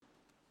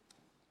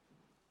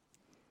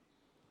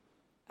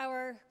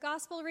Our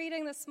gospel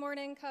reading this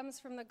morning comes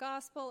from the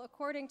Gospel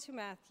according to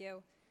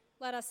Matthew.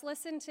 Let us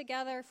listen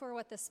together for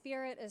what the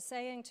Spirit is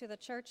saying to the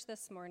church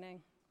this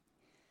morning.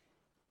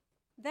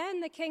 Then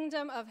the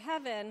kingdom of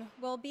heaven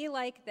will be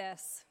like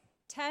this.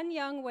 10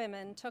 young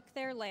women took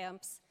their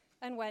lamps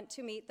and went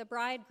to meet the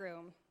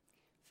bridegroom.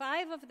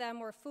 5 of them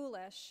were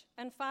foolish,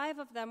 and 5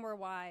 of them were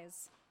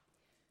wise.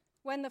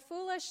 When the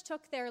foolish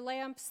took their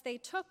lamps, they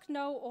took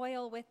no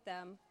oil with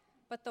them,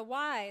 but the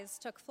wise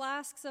took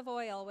flasks of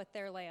oil with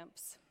their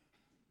lamps.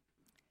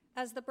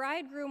 As the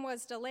bridegroom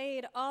was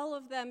delayed, all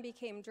of them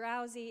became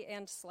drowsy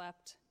and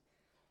slept.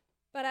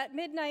 But at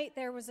midnight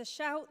there was a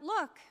shout,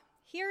 "Look,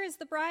 here is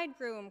the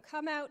bridegroom,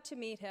 come out to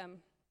meet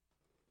him."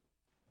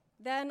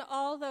 Then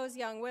all those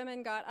young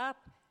women got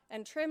up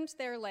and trimmed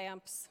their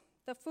lamps.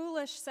 The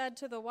foolish said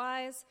to the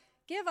wise,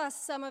 "Give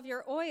us some of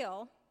your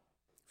oil,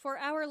 for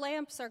our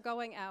lamps are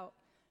going out."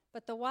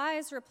 But the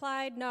wise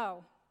replied,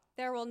 "No,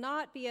 there will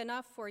not be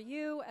enough for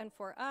you and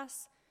for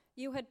us.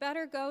 You had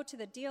better go to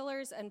the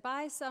dealers and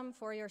buy some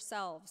for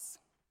yourselves."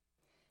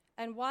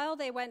 And while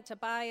they went to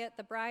buy it,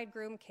 the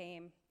bridegroom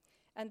came.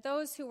 And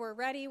those who were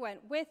ready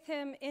went with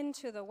him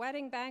into the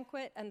wedding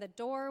banquet, and the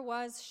door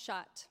was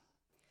shut.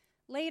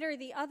 Later,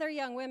 the other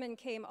young women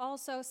came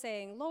also,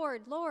 saying,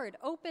 "Lord, Lord,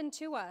 open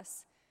to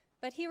us."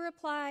 But he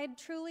replied,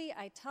 "Truly,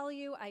 I tell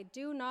you, I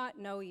do not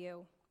know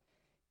you.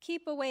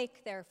 Keep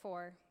awake,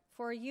 therefore,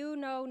 for you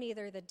know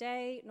neither the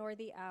day nor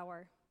the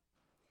hour."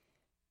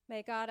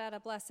 May God add a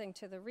blessing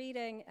to the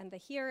reading and the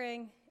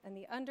hearing and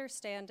the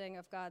understanding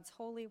of God's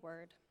holy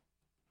word.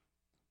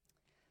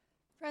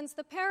 Friends,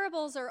 the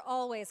parables are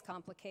always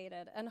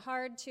complicated and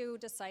hard to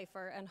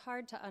decipher and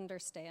hard to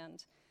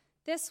understand.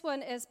 This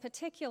one is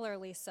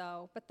particularly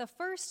so, but the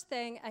first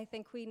thing I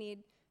think we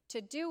need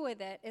to do with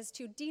it is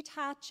to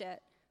detach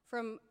it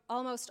from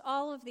almost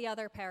all of the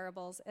other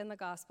parables in the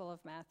Gospel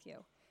of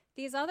Matthew.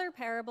 These other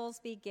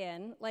parables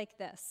begin like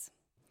this.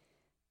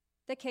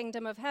 The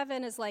kingdom of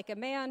heaven is like a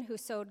man who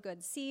sowed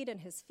good seed in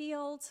his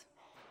field.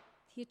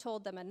 He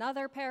told them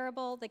another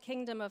parable. The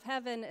kingdom of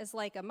heaven is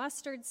like a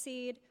mustard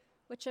seed,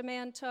 which a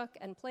man took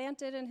and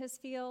planted in his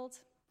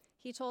field.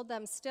 He told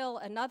them still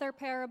another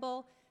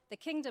parable. The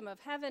kingdom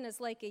of heaven is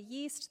like a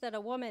yeast that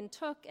a woman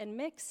took and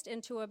mixed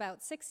into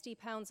about 60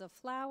 pounds of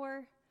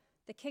flour.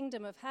 The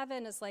kingdom of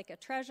heaven is like a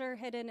treasure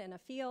hidden in a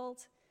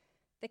field.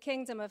 The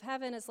kingdom of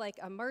heaven is like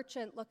a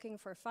merchant looking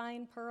for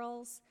fine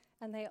pearls.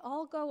 And they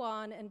all go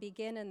on and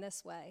begin in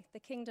this way. The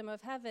kingdom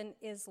of heaven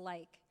is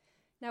like.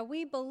 Now,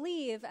 we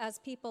believe as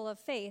people of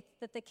faith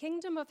that the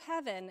kingdom of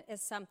heaven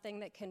is something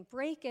that can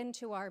break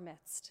into our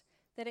midst,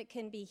 that it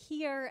can be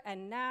here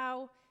and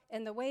now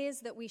in the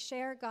ways that we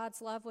share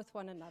God's love with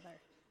one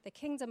another. The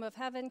kingdom of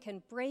heaven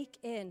can break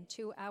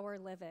into our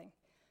living.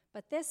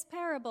 But this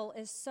parable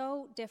is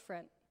so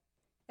different.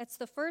 It's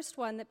the first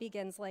one that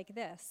begins like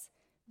this.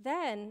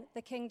 Then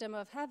the kingdom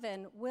of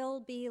heaven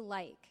will be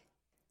like.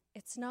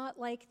 It's not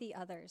like the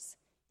others.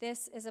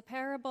 This is a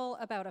parable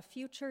about a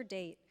future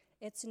date.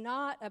 It's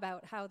not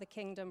about how the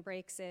kingdom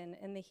breaks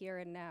in the here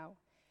and now.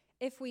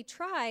 If we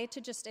try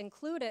to just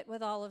include it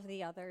with all of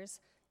the others,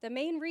 the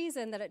main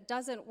reason that it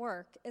doesn't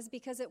work is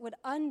because it would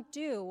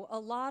undo a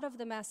lot of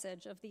the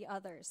message of the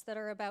others that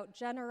are about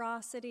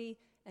generosity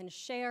and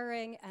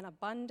sharing and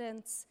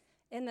abundance.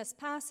 In this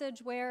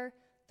passage where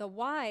the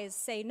wise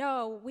say,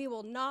 "No, we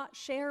will not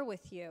share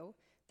with you,"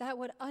 that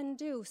would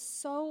undo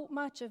so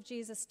much of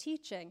Jesus'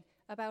 teaching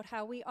about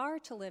how we are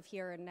to live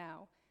here and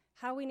now,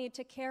 how we need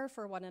to care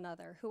for one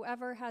another.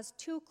 Whoever has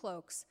 2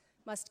 cloaks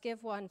must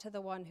give one to the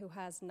one who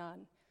has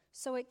none.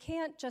 So it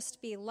can't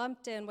just be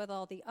lumped in with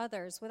all the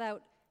others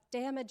without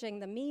damaging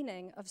the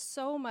meaning of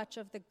so much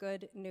of the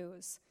good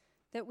news,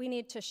 that we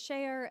need to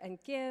share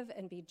and give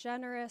and be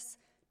generous,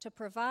 to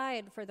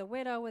provide for the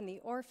widow and the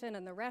orphan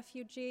and the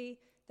refugee,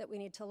 that we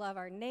need to love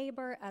our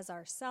neighbor as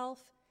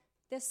ourself.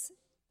 This,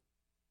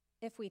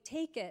 if we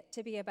take it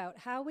to be about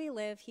how we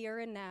live here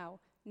and now,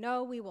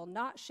 "No, we will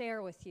not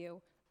share with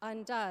you,"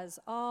 undoes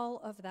all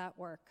of that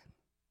work.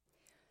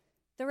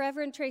 The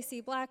Reverend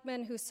Tracy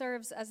Blackman, who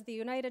serves as the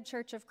United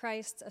Church of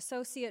Christ's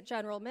Associate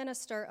General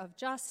Minister of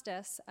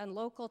Justice and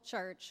local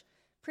church,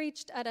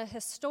 preached at a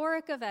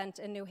historic event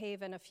in New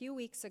Haven a few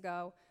weeks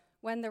ago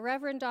when the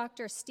Reverend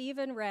Dr.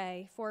 Stephen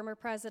Ray, former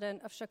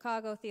president of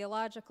Chicago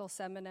Theological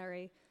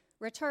Seminary,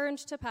 returned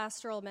to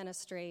pastoral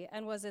ministry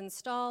and was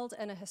installed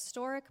in a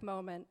historic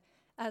moment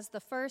as the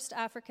first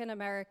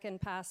African-American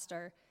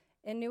pastor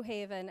in New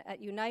Haven at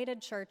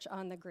United Church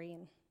on the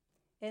Green.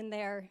 In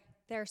their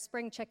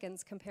spring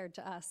chickens compared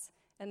to us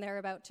and their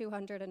about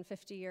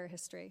 250-year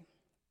history.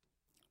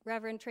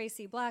 Reverend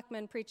Tracy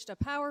Blackman preached a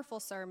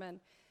powerful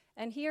sermon,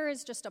 and here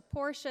is just a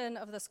portion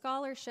of the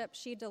scholarship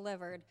she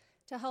delivered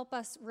to help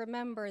us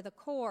remember the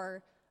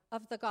core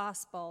of the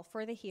gospel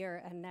for the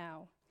here and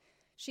now.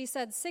 She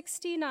said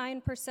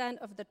 69%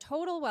 of the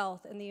total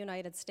wealth in the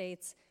United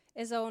States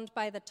is owned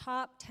by the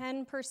top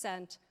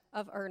 10%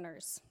 of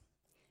earners.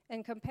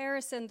 In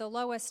comparison, the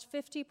lowest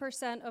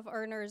 50% of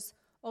earners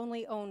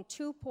only own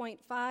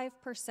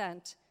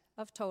 2.5%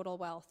 of total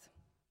wealth.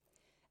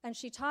 And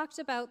she talked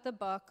about the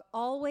book,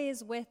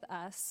 Always With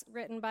Us,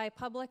 written by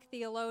public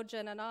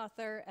theologian and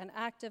author and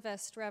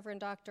activist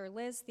Reverend Dr.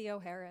 Liz Theo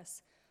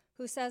Harris,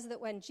 who says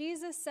that when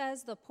Jesus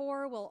says the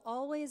poor will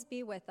always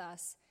be with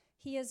us,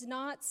 he is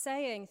not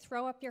saying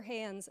throw up your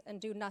hands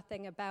and do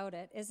nothing about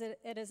it.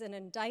 It is an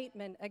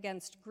indictment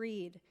against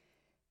greed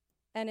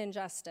and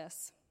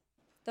injustice.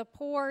 The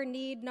poor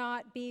need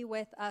not be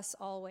with us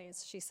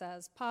always, she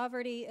says.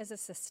 Poverty is a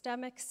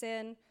systemic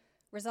sin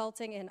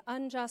resulting in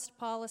unjust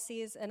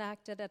policies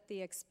enacted at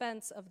the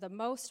expense of the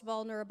most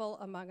vulnerable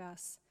among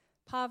us.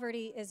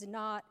 Poverty is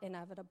not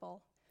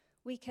inevitable.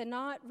 We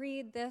cannot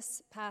read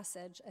this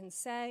passage and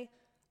say,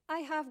 I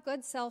have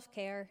good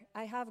self-care,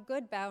 I have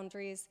good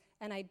boundaries,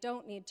 and I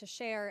don't need to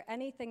share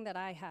anything that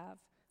I have.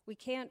 We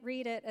can't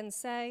read it and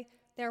say,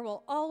 there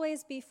will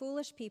always be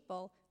foolish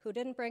people who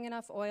didn't bring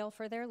enough oil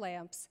for their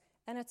lamps,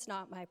 and it's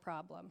not my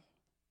problem.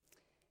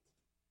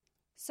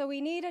 So we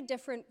need a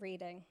different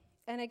reading.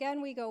 And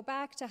again, we go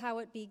back to how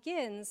it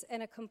begins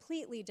in a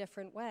completely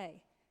different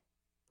way.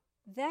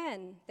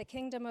 Then the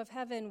kingdom of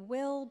heaven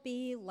will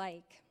be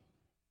like.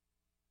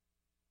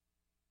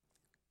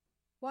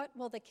 What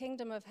will the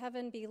kingdom of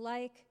heaven be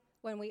like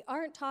when we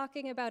aren't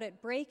talking about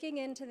it breaking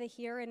into the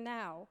here and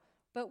now,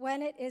 but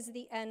when it is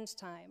the end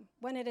time,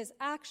 when it is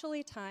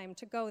actually time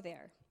to go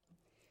there?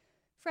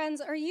 Friends,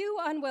 are you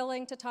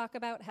unwilling to talk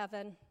about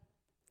heaven?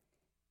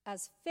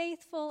 As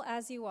faithful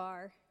as you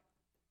are,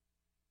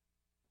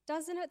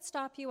 doesn't it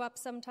stop you up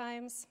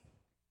sometimes?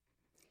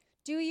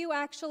 Do you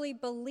actually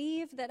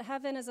believe that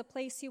heaven is a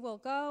place you will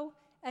go?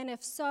 And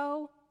if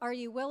so, are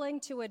you willing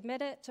to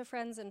admit it to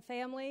friends and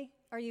family?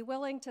 Are you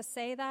willing to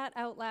say that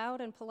out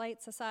loud in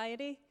polite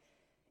society?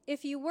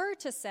 If you were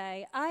to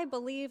say, I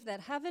believe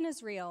that heaven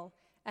is real,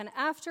 and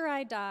after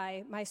I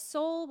die, my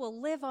soul will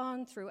live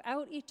on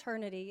throughout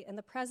eternity in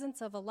the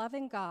presence of a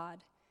loving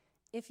God,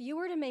 if you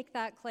were to make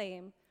that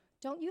claim,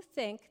 don't you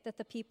think that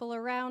the people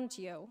around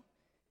you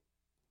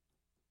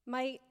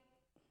might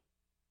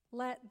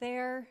let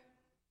their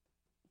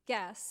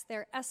guess,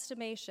 their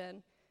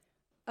estimation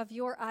of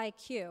your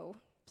IQ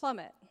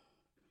plummet?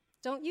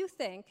 Don't you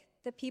think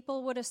that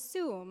people would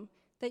assume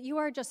that you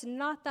are just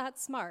not that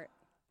smart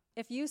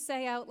if you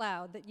say out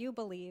loud that you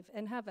believe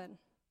in heaven?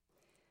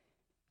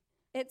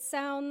 It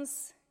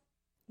sounds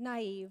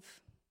naive.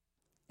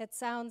 It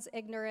sounds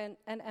ignorant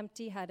and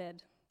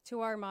empty-headed to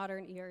our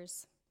modern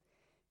ears.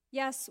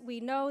 Yes, we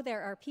know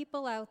there are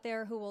people out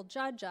there who will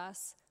judge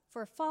us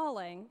for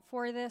falling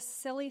for this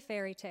silly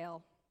fairy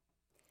tale.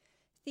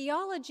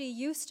 Theology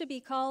used to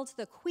be called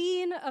the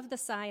queen of the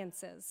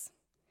sciences.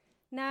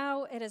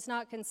 Now it is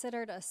not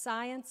considered a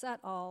science at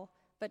all,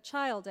 but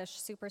childish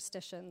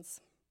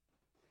superstitions.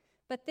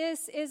 But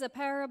this is a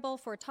parable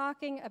for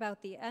talking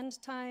about the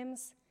end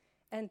times,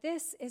 and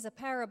this is a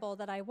parable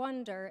that I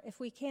wonder if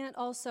we can't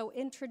also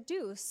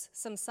introduce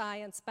some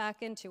science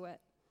back into it.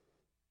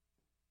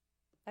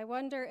 I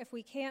wonder if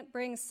we can't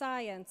bring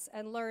science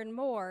and learn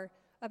more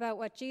about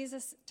what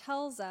Jesus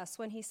tells us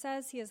when he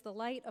says he is the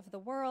light of the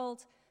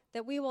world,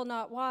 that we will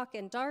not walk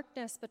in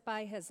darkness but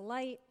by his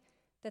light,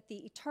 that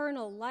the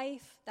eternal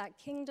life, that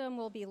kingdom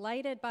will be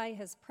lighted by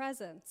his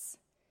presence.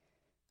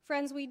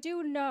 Friends, we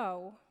do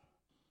know,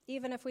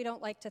 even if we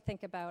don't like to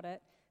think about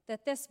it,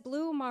 that this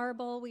blue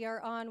marble we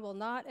are on will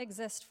not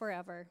exist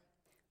forever.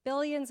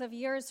 Billions of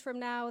years from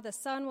now, the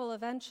sun will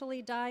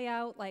eventually die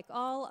out like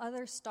all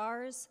other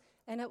stars,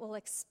 and it will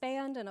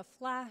expand in a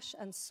flash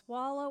and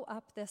swallow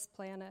up this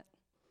planet.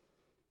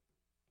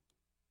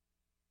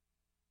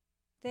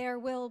 There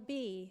will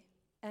be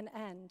an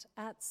end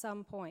at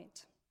some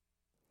point.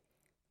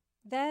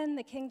 Then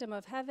the kingdom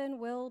of heaven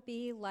will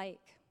be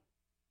like.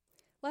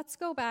 Let's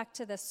go back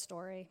to this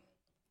story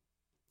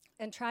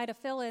and try to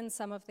fill in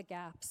some of the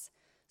gaps.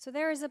 So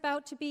there is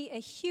about to be a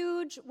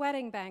huge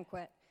wedding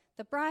banquet.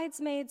 The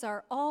bridesmaids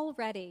are all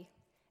ready.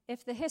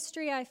 If the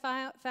history I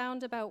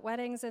found about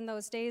weddings in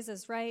those days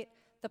is right,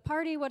 the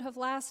party would have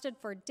lasted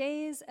for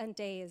days and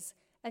days,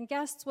 and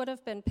guests would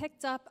have been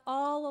picked up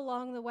all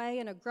along the way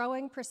in a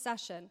growing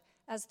procession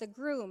as the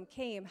groom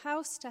came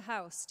house to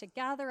house to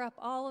gather up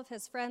all of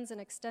his friends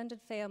and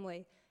extended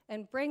family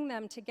and bring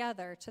them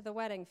together to the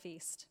wedding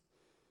feast.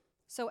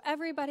 So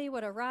everybody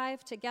would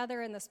arrive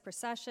together in this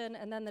procession,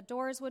 and then the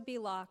doors would be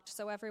locked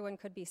so everyone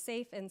could be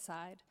safe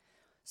inside.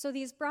 So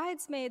these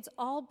bridesmaids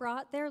all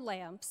brought their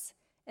lamps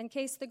in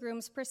case the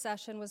groom's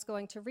procession was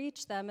going to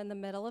reach them in the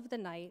middle of the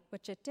night,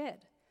 which it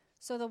did.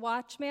 So the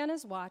watchman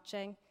is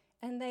watching,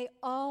 and they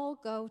all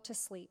go to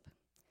sleep.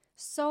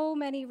 So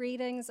many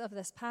readings of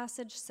this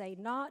passage say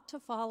not to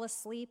fall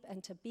asleep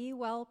and to be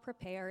well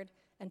prepared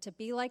and to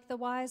be like the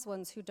wise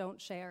ones who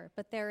don't share.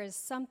 But there is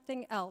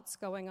something else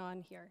going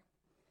on here,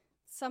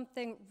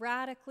 something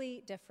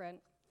radically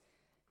different.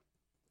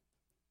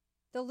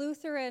 The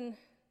Lutheran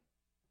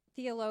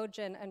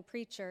theologian and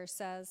preacher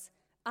says,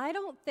 I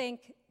don't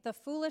think the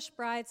foolish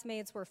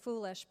bridesmaids were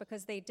foolish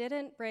because they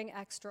didn't bring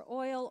extra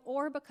oil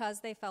or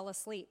because they fell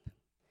asleep.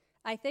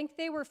 I think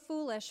they were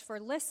foolish for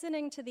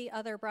listening to the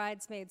other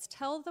bridesmaids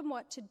tell them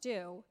what to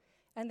do,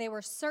 and they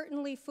were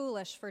certainly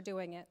foolish for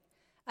doing it.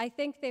 I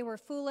think they were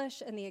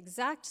foolish in the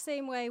exact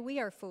same way we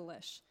are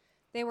foolish.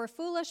 They were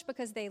foolish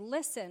because they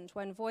listened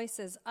when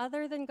voices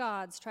other than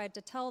God's tried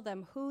to tell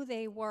them who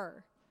they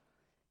were.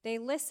 They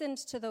listened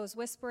to those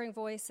whispering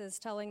voices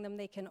telling them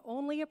they can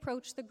only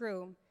approach the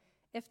groom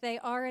if they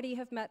already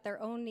have met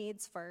their own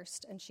needs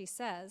first. And she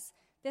says,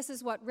 this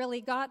is what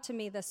really got to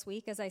me this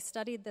week as I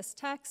studied this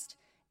text.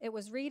 It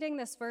was reading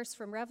this verse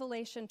from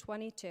Revelation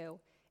 22.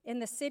 In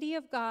the city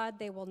of God,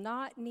 they will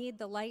not need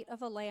the light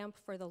of a lamp,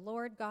 for the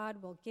Lord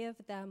God will give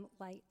them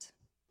light.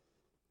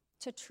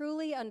 To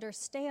truly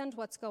understand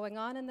what's going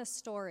on in this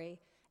story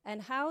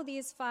and how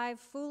these 5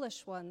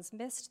 foolish ones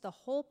missed the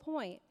whole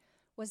point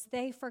was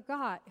they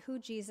forgot who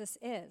Jesus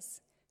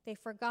is. They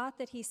forgot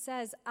that he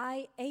says,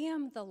 I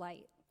am the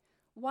light.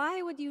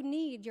 Why would you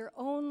need your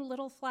own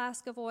little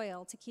flask of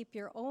oil to keep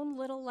your own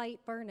little light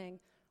burning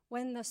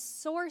when the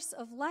source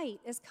of light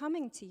is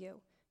coming to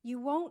you? You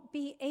won't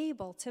be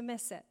able to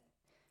miss it.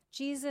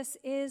 Jesus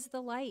is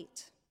the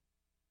light.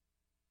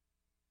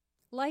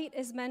 Light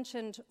is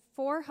mentioned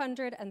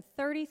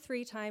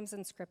 433 times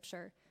in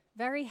Scripture.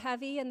 Very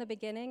heavy in the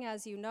beginning,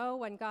 as you know,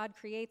 when God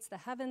creates the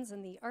heavens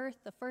and the earth,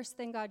 the first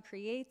thing God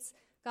creates,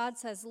 God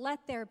says, let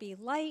there be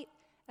light,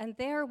 and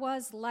there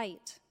was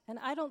light. And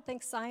I don't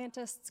think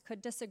scientists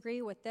could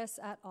disagree with this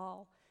at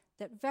all,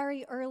 that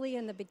very early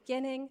in the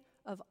beginning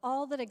of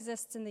all that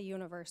exists in the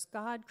universe,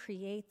 God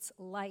creates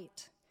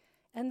light.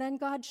 And then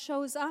God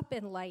shows up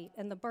in light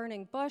in the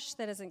burning bush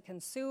that isn't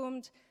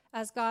consumed,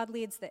 as God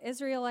leads the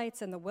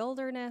Israelites in the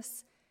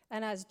wilderness,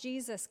 and as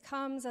Jesus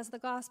comes, as the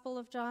Gospel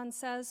of John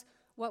says,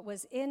 what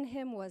was in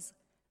him was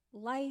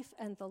life,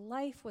 and the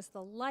life was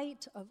the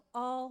light of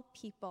all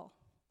people.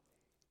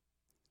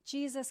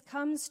 Jesus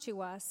comes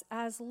to us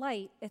as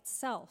light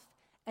itself,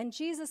 and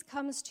Jesus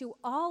comes to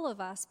all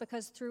of us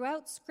because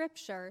throughout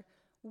Scripture,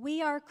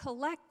 we are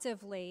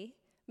collectively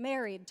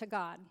married to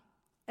God.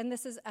 And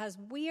this is as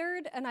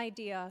weird an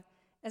idea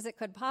as it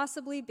could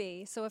possibly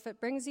be, so if it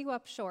brings you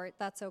up short,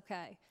 that's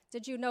okay.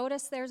 Did you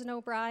notice there's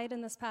no bride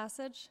in this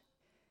passage?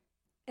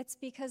 It's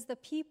because the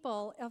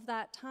people of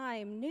that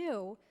time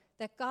knew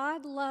that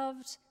God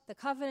loved the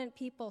covenant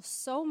people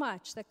so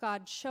much that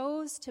God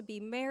chose to be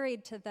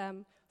married to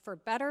them for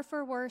better,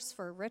 for worse,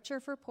 for richer,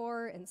 for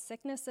poorer, in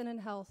sickness and in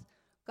health.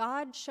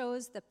 God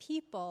chose the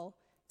people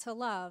to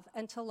love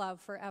and to love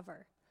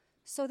forever.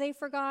 So they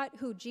forgot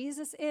who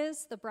Jesus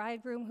is, the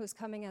bridegroom who's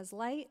coming as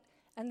light,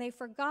 and they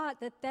forgot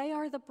that they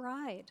are the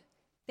bride.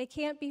 They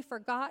can't be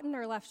forgotten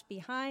or left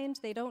behind.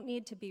 They don't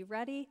need to be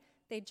ready.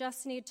 They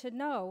just need to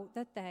know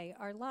that they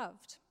are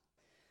loved.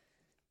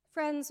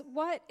 Friends,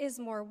 what is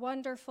more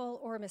wonderful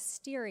or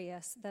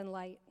mysterious than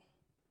light?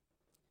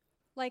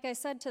 Like I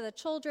said to the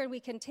children, we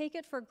can take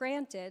it for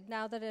granted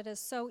now that it is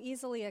so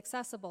easily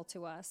accessible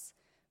to us.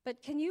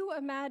 But can you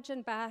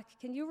imagine back,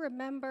 can you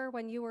remember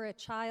when you were a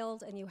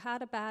child and you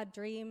had a bad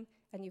dream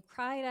and you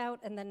cried out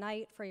in the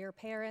night for your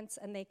parents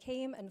and they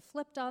came and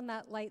flipped on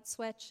that light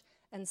switch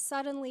and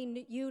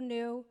suddenly you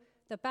knew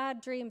the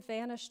bad dream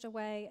vanished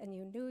away and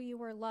you knew you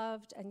were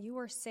loved and you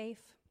were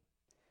safe?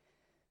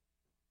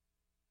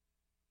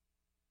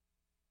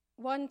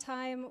 One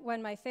time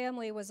when my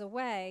family was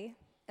away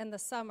in the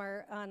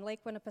summer on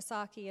Lake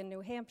Winnipesaukee in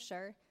New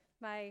Hampshire,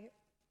 my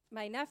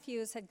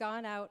nephews had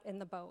gone out in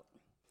the boat.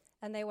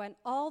 And they went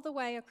all the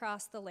way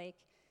across the lake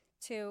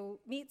to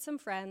meet some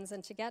friends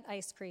and to get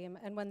ice cream.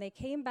 And when they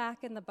came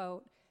back in the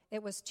boat,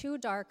 it was too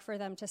dark for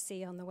them to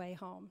see on the way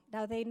home.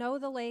 Now, they know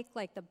the lake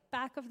like the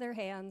back of their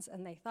hands,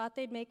 and they thought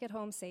they'd make it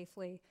home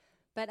safely.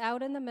 But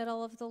out in the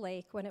middle of the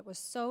lake, when it was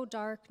so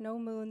dark, no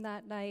moon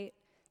that night,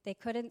 they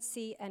couldn't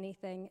see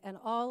anything, and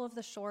all of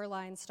the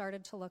shoreline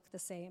started to look the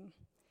same.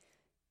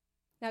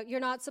 Now,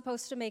 you're not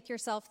supposed to make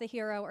yourself the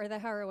hero or the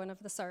heroine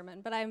of the sermon,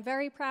 but I'm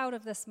very proud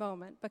of this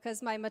moment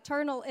because my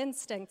maternal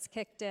instincts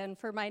kicked in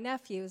for my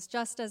nephews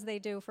just as they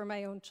do for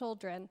my own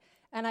children.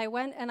 And I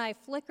went and I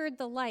flickered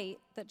the light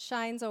that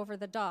shines over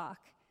the dock.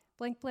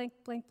 Blink, blink,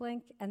 blink,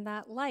 blink. And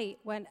that light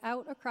went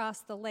out across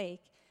the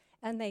lake,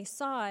 and they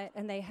saw it,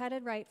 and they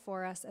headed right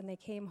for us, and they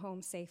came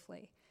home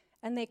safely.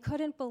 And they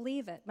couldn't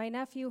believe it. My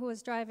nephew, who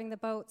was driving the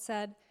boat,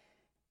 said,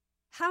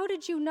 "How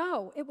did you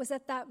know?" It was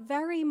at that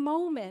very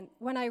moment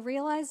when I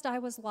realized I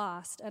was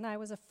lost and I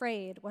was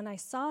afraid, when I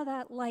saw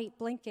that light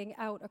blinking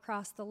out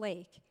across the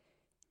lake,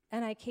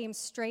 and I came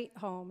straight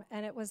home.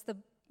 And it was the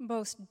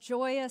most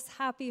joyous,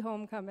 happy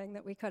homecoming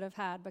that we could have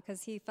had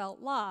because he felt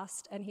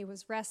lost and he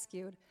was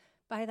rescued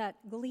by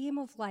that gleam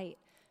of light.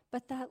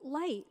 But that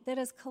light that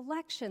is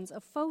collections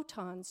of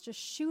photons just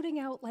shooting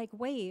out like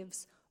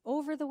waves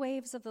over the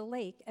waves of the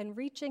lake and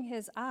reaching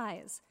his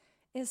eyes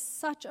is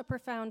such a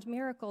profound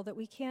miracle that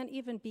we can't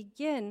even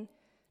begin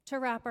to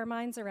wrap our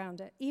minds around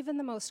it. Even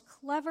the most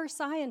clever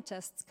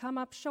scientists come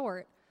up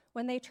short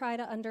when they try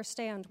to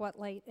understand what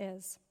light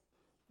is.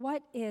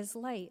 What is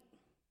light?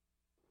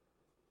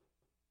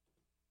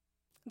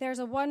 There's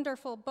a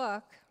wonderful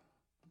book,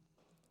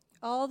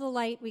 All the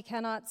Light We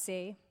Cannot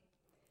See,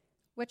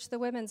 which the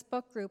women's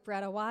book group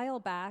read a while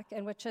back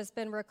and which has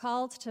been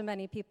recalled to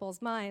many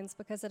people's minds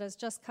because it has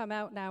just come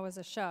out now as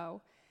a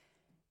show.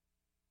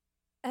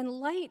 And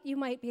light, you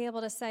might be able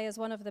to say, is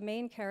one of the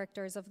main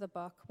characters of the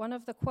book. One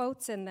of the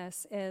quotes in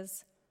this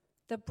is,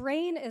 "The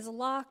brain is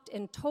locked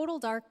in total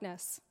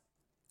darkness.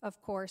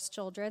 Of course,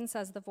 children,"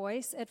 says the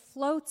voice. "It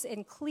floats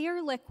in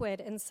clear liquid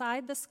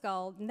inside the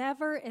skull,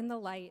 never in the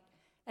light.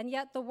 And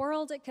yet the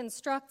world it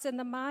constructs in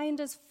the mind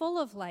is full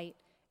of light.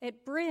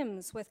 It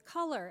brims with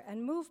color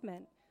and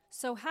movement.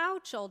 So how,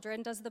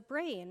 children, does the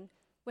brain,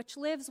 which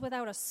lives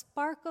without a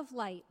spark of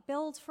light,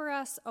 build for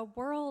us a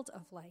world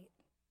of light?"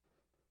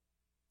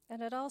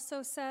 And it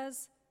also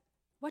says,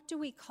 what do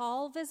we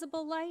call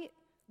visible light?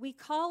 We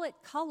call it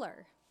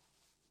color.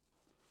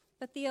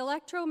 But the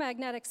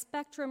electromagnetic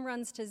spectrum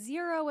runs to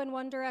zero in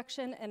one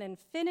direction and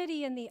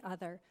infinity in the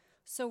other.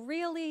 So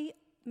really,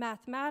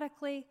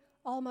 mathematically,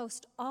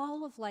 almost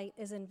all of light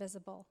is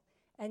invisible,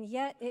 and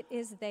yet it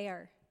is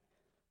there.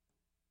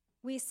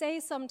 We say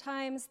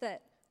sometimes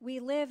that we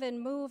live and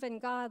move in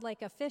God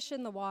like a fish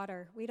in the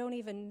water. We don't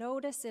even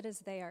notice it is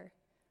there.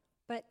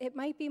 But it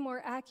might be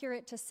more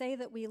accurate to say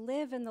that we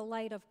live in the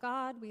light of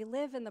God, we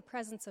live in the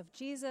presence of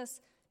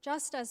Jesus,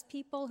 just as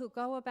people who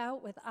go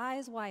about with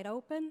eyes wide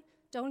open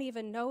don't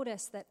even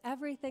notice that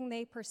everything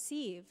they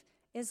perceive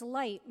is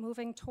light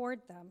moving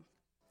toward them.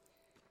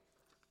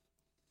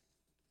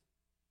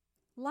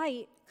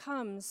 Light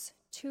comes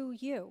to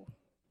you.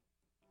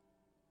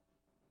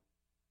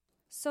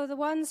 So the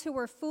ones who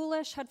were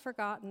foolish had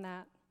forgotten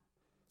that.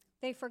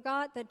 They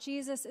forgot that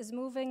Jesus is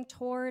moving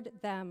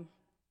toward them.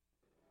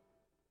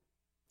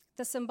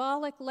 The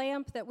symbolic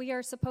lamp that we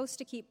are supposed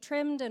to keep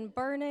trimmed and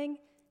burning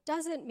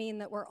doesn't mean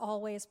that we're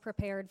always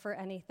prepared for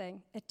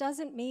anything. It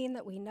doesn't mean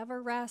that we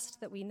never rest,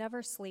 that we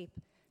never sleep.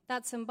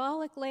 That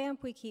symbolic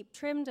lamp we keep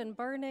trimmed and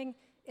burning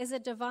is a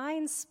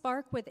divine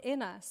spark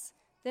within us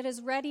that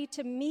is ready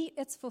to meet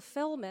its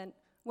fulfillment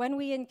when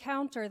we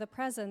encounter the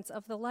presence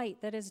of the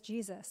light that is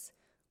Jesus.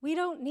 We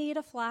don't need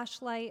a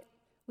flashlight.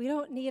 We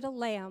don't need a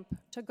lamp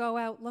to go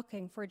out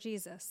looking for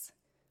Jesus.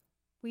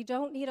 We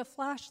don't need a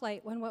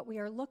flashlight when what we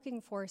are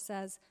looking for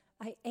says,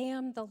 "I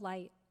am the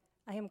light.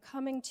 I am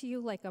coming to you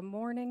like a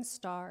morning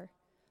star."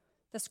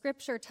 The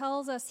scripture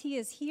tells us he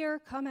is here,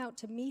 come out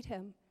to meet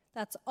him.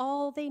 That's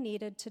all they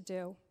needed to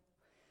do.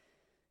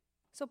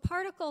 So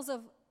particles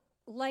of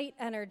light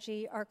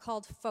energy are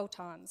called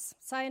photons.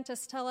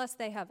 Scientists tell us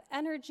they have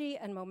energy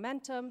and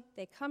momentum.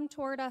 They come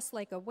toward us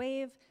like a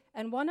wave.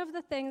 And one of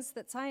the things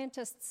that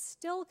scientists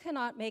still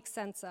cannot make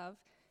sense of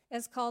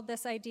is called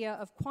this idea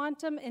of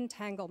quantum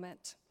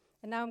entanglement.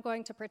 And now I'm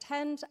going to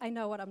pretend I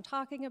know what I'm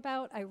talking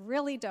about. I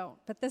really don't,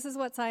 but this is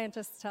what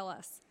scientists tell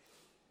us.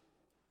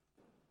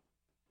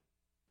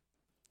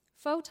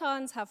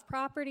 Photons have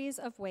properties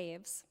of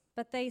waves,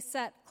 but they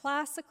set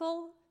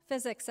classical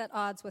physics at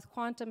odds with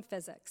quantum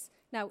physics.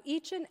 Now,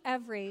 each and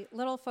every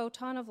little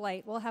photon of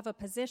light will have a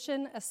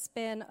position, a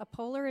spin, a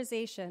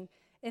polarization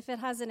if it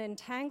has an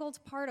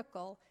entangled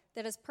particle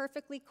that is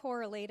perfectly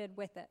correlated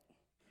with it.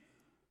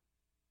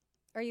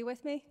 Are you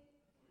with me?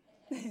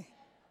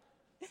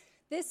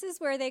 This is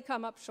where they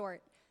come up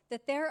short,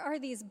 that there are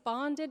these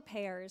bonded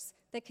pairs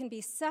that can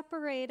be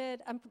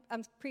separated.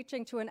 I'm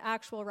preaching to an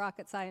actual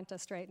rocket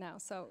scientist right now,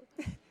 so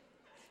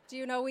do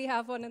you know we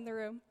have one in the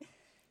room?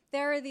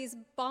 There are these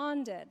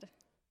bonded,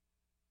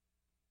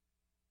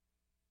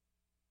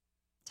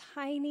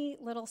 tiny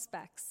little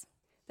specks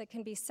that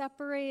can be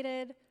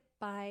separated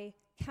by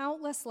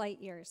countless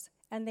light years,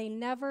 and they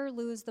never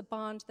lose the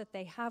bond that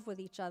they have with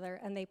each other,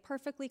 and they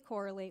perfectly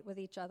correlate with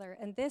each other.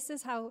 And this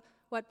is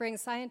what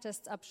brings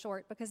scientists up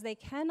short, because they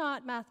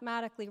cannot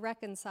mathematically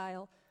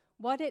reconcile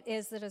what it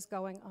is that is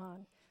going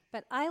on.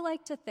 But I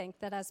like to think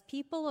that as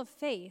people of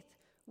faith,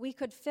 we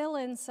could fill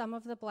in some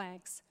of the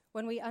blanks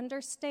when we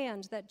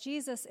understand that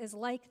Jesus is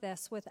like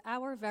this with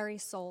our very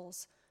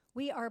souls.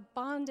 We are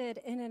bonded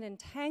in an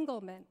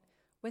entanglement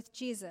with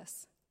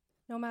Jesus.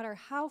 No matter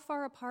how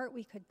far apart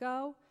we could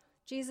go,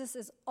 Jesus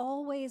is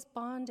always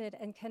bonded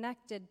and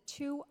connected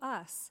to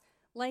us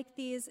like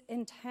these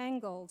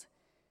entangled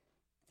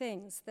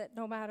things that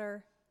no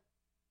matter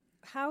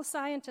how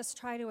scientists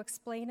try to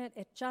explain it,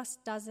 it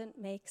just doesn't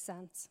make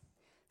sense.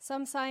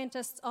 Some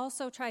scientists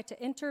also try to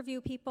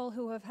interview people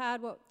who have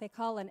had what they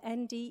call an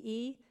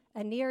NDE,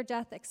 a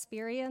near-death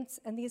experience,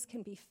 and these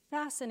can be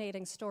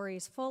fascinating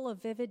stories full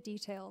of vivid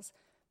details.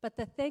 But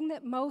the thing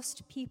that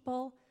most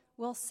people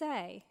will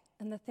say,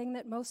 and the thing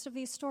that most of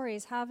these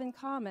stories have in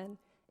common,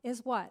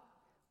 is what?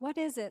 What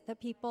is it that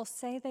people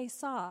say they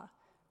saw?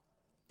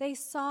 They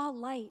saw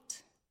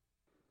light.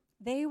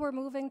 They were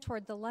moving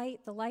toward the light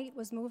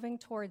was moving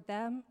toward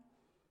them.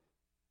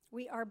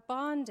 We are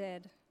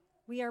bonded.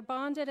 We are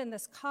bonded in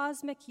this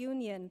cosmic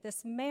union,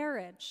 this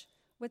marriage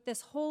with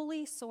this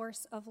holy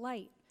source of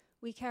light.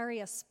 We carry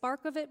a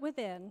spark of it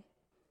within,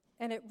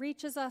 and it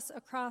reaches us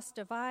across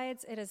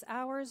divides. It is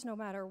ours no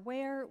matter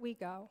where we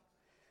go.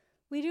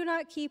 We do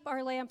not keep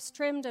our lamps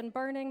trimmed and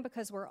burning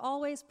because we're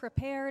always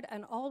prepared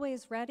and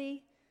always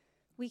ready.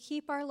 We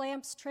keep our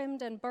lamps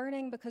trimmed and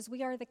burning because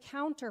we are the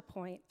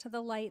counterpoint to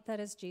the light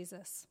that is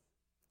Jesus,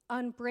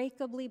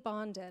 unbreakably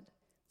bonded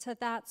to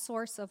that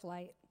source of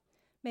light.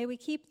 May we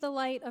keep the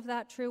light of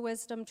that true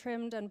wisdom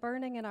trimmed and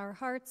burning in our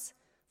hearts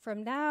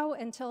from now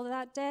until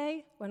that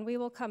day when we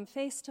will come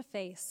face to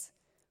face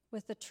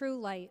with the true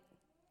light,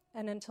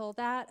 and until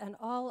that and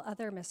all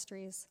other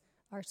mysteries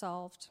are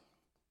solved.